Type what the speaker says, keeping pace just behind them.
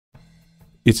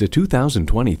It's a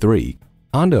 2023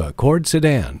 Honda Accord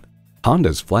sedan.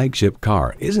 Honda's flagship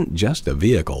car isn't just a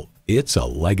vehicle, it's a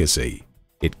legacy.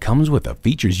 It comes with the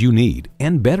features you need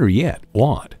and, better yet,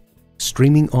 want.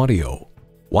 Streaming audio,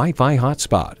 Wi-Fi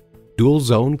hotspot, dual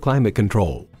zone climate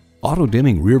control,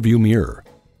 auto-dimming rearview mirror,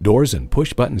 doors and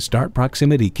push-button start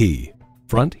proximity key,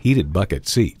 front heated bucket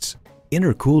seats,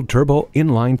 intercooled turbo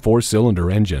inline 4-cylinder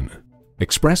engine,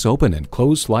 express open and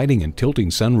closed sliding and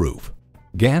tilting sunroof,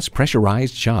 gas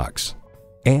pressurized shocks,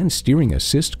 and steering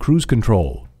assist cruise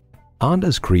control.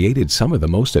 Honda's created some of the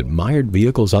most admired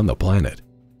vehicles on the planet.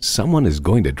 Someone is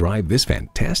going to drive this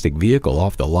fantastic vehicle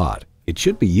off the lot. It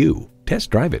should be you. Test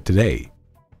drive it today.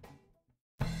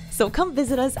 So come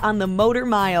visit us on the Motor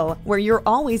Mile, where you're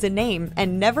always a name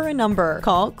and never a number.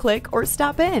 Call, click, or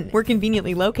stop in. We're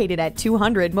conveniently located at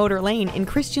 200 Motor Lane in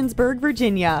Christiansburg,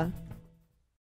 Virginia.